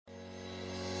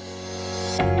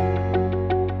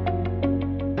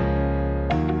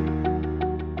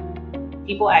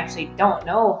People actually don't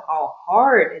know how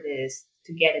hard it is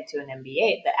to get into an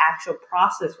MBA, the actual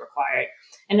process required.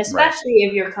 And Right. especially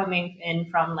if you're coming in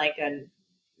from like a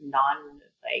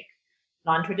like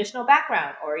non-traditional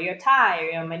background, or you're Thai, or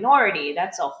you're a minority,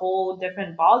 that's a whole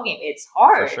different ballgame. It's For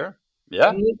hard. sure. And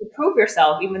Yeah. you need to prove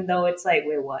yourself, even though it's like,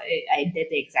 wait, what? I did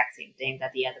the exact same thing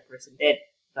that the other person did,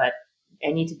 but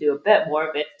I need to do a bit more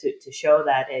of it to show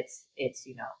that it's it's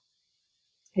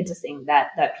a thing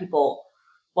that people,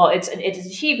 well, it's an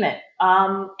achievement.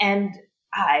 And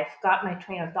I've got my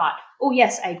train of thought. Oh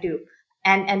yes, I do.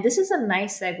 And this is a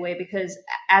nice segue, because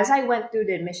as I went through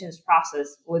the admissions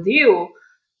process with you,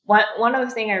 one of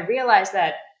the things I realized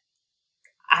that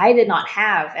I did not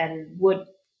have, and would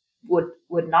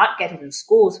not get in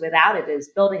schools without it,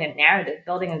 is building a narrative,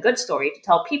 building a good story to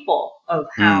tell people of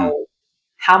Mm,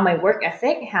 how my work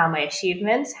ethic, how my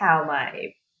achievements, how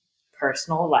my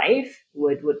personal life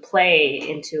would play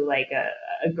into like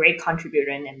a great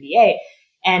contributor in MBA.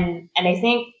 And I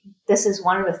think this is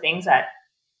one of the things that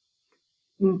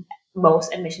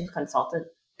most admissions consultants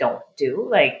don't do.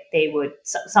 Like they would,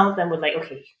 some of them would like,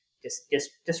 okay,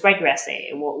 just write your essay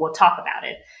and we'll talk about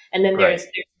it. And then right.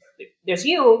 there's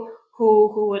you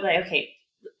who would like, okay,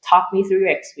 talk me through your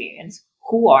experience.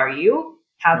 Who are you?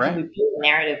 How can we Right. build a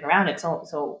narrative around it?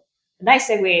 So a nice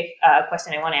segue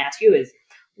question I want to ask you is,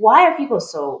 why are people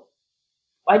so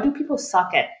why do people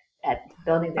suck at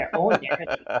building their own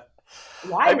narrative?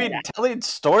 Why I is mean, that? telling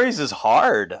stories is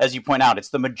hard. As you point out, it's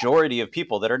the majority of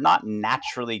people that are not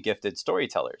naturally gifted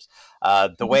storytellers.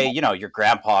 The way, your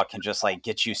grandpa can just like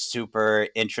get you super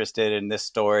interested in this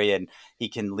story, and he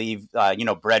can leave,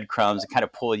 breadcrumbs and kind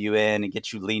of pull you in and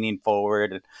get you leaning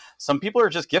forward. And some people are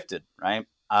just gifted, right?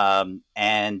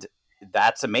 And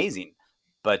that's amazing,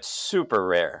 but super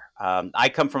rare. I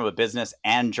come from a business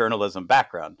and journalism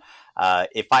background.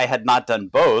 If I had not done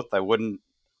both, I wouldn't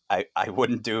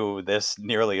do this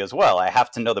nearly as well. I have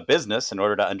to know the business in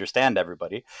order to understand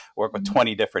everybody, work with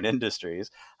 20 different industries,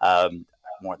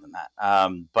 more than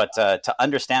that. But to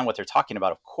understand what they're talking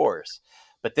about, of course,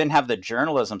 but then have the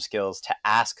journalism skills to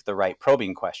ask the right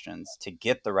probing questions, to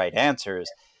get the right answers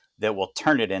that will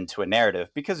turn it into a narrative,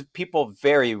 because people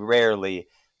very rarely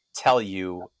tell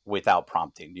you without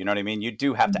prompting. You know what I mean? You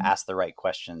do have to ask the right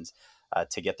questions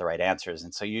to get the right answers.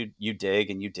 And so you dig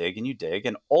and you dig and you dig,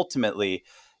 and ultimately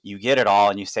you get it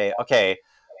all and you say, okay,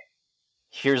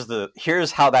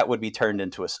 here's how that would be turned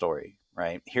into a story,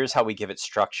 right? Here's how we give it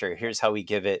structure. Here's how we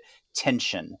give it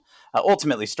tension.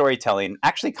 Ultimately, storytelling,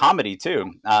 actually comedy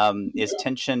too, is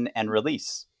tension and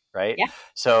release, right? Yeah.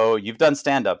 So you've done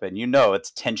stand up and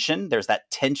it's tension. There's that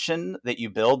tension that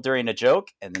you build during a joke,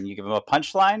 and then you give them a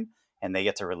punchline and they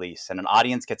get to release, and an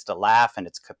audience gets to laugh, and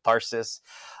it's catharsis.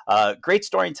 Great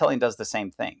storytelling does the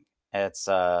same thing. It's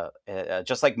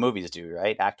just like movies do,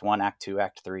 right? Act one, act two,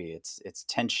 act three. It's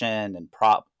tension and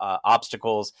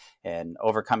obstacles and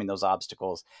overcoming those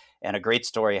obstacles. And a great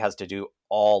story has to do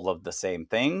all of the same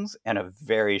things in a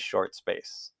very short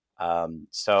space.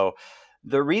 So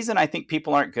the reason I think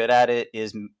people aren't good at it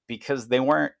is because they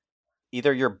weren't,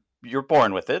 either you're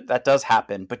born with it, that does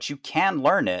happen, but you can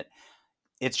learn it.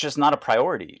 It's just not a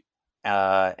priority.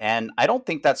 And I don't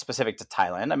think that's specific to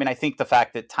Thailand. I mean, I think the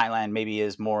fact that Thailand maybe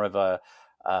is more of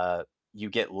a you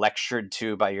get lectured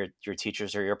to by your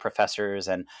teachers or your professors,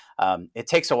 and it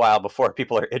takes a while before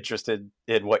people are interested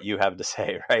in what you have to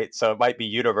say, right? So it might be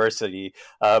university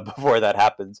before that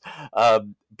happens.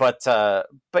 But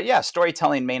yeah,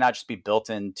 storytelling may not just be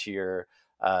built into your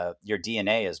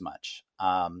DNA as much.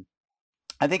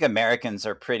 I think Americans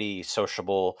are pretty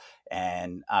sociable,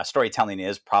 and storytelling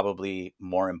is probably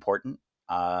more important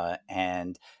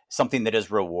and something that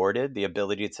is rewarded, the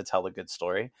ability to tell a good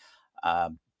story.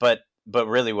 But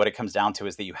really, what it comes down to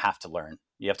is that you have to learn.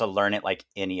 You have to learn it like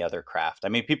any other craft. I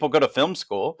mean, people go to film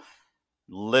school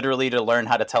literally to learn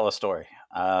how to tell a story.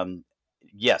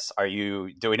 Yes, are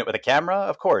you doing it with a camera?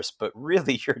 Of course, but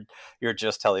really, you're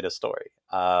just telling a story.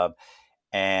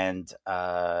 And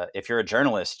if you're a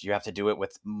journalist, you have to do it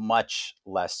with much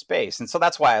less space. And so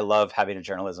that's why I love having a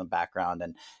journalism background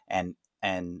and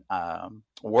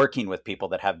working with people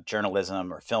that have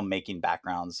journalism or filmmaking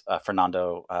backgrounds.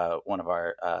 Fernando, one of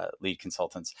our lead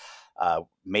consultants,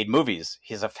 made movies.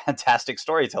 He's a fantastic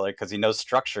storyteller because he knows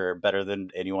structure better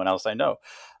than anyone else I know.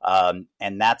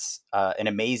 And that's an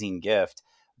amazing gift.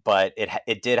 But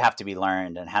it did have to be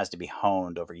learned and has to be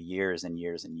honed over years and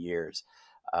years and years.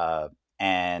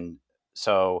 And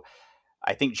so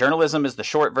I think journalism is the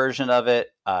short version of it.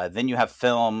 Then you have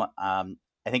film.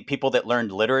 I think people that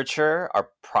learned literature are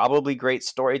probably great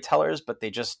storytellers, but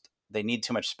they need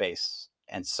too much space.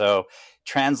 And so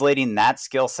translating that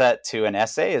skill set to an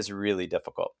essay is really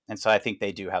difficult. And so I think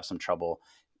they do have some trouble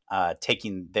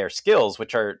taking their skills,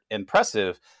 which are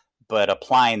impressive, but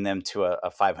applying them to a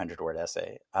 500-word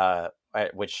essay,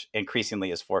 which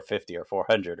increasingly is 450 or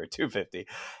 400 or 250.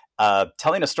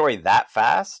 Telling a story that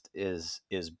fast is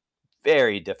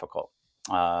very difficult.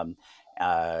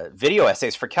 Video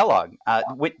essays for Kellogg.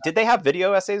 Did they have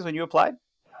video essays when you applied?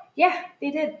 Yeah,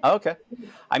 they did. Oh, okay.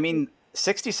 I mean,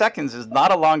 60 seconds is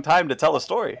not a long time to tell a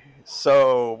story.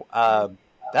 So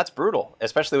that's brutal,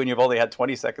 especially when you've only had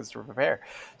 20 seconds to prepare.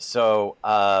 So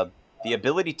the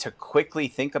ability to quickly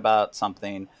think about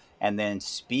something and then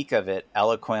speak of it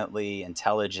eloquently,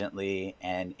 intelligently,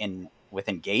 and with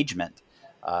engagement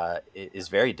is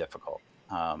very difficult.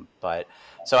 But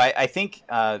so I think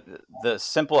the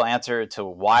simple answer to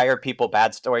why are people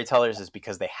bad storytellers is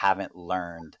because they haven't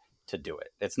learned to do it.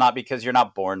 It's not because you're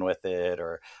not born with it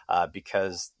or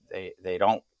because they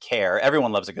don't care.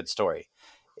 Everyone loves a good story.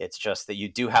 It's just that you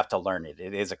do have to learn it.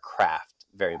 It is a craft,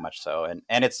 very much so.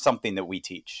 And it's something that we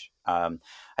teach. I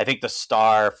think the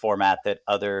STAR format that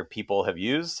other people have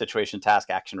used, situation, task,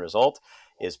 action, result,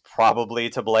 is probably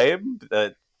to blame.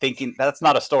 Thinking that's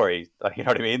not a story, you know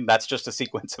what I mean? That's just a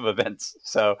sequence of events.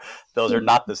 So those are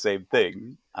not the same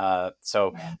thing.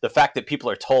 So the fact that people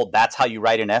are told that's how you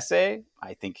write an essay,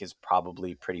 I think is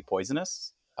probably pretty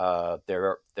poisonous.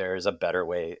 There's a better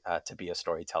way to be a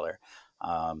storyteller.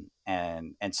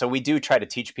 And so we do try to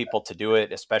teach people to do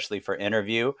it, especially for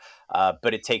interview.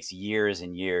 But it takes years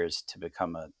and years to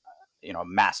become a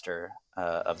master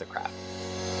of the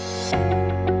craft.